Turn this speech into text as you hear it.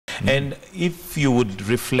And if you would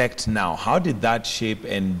reflect now, how did that shape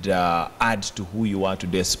and add to who you are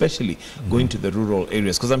today, especially going to the rural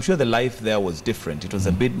areas? Because I'm sure the life there was different. It was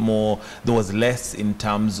a bit more, there was less in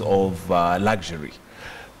terms of luxury.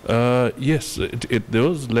 Yes, there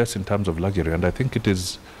was less in terms of luxury, and I think it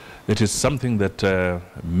is something that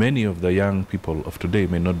many of the young people of today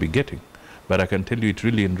may not be getting. But I can tell you it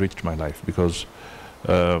really enriched my life, because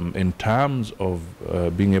in terms of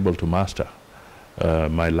being able to master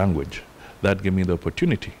my language, that gave me the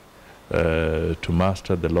opportunity to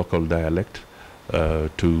master the local dialect,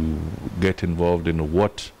 to get involved in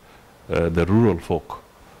what the rural folk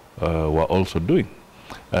were also doing.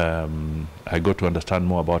 I got to understand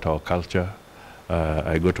more about our culture.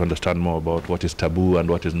 I got to understand more about what is taboo and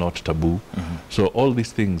what is not taboo. So all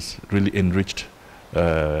these things really enriched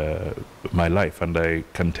my life, and I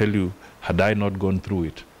can tell you, had I not gone through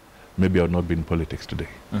it, maybe I would not be in politics today.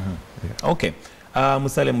 Yeah. Okay.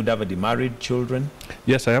 Musalia Mudavadi, married, children?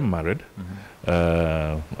 Yes, I am married.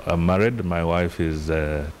 I'm married. My wife is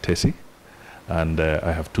Tessie, and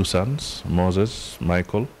I have 2 sons, Moses,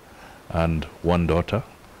 Michael, and 1 daughter,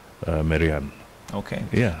 Marianne. Okay.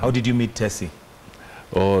 Yeah. How did you meet Tessie?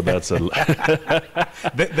 Oh, that's a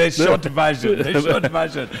the short version. The short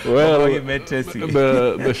version. Well, of how you met Tessie.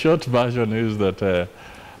 The short version is that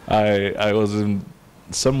I was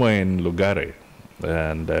somewhere in Lugare,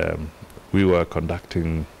 and we were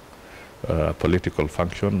conducting a political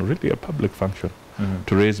function, really a public function,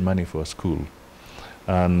 to raise money for a school.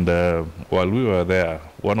 And while we were there,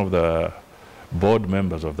 one of the board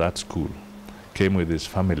members of that school came with his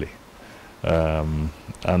family, and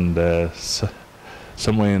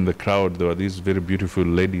somewhere in the crowd there were these very beautiful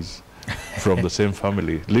ladies from the same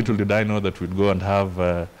family. Little did I know that we'd go and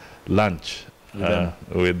have lunch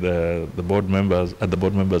with the board members at the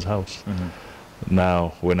board members' house.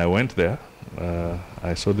 Now, when I went there,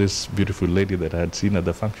 I saw this beautiful lady that I had seen at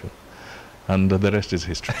the function, and the rest is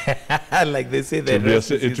history. Like they say,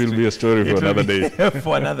 it will be a story for another day.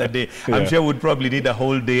 For another day. I'm sure we'd probably need a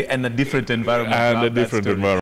whole day and a different environment. And a different environment.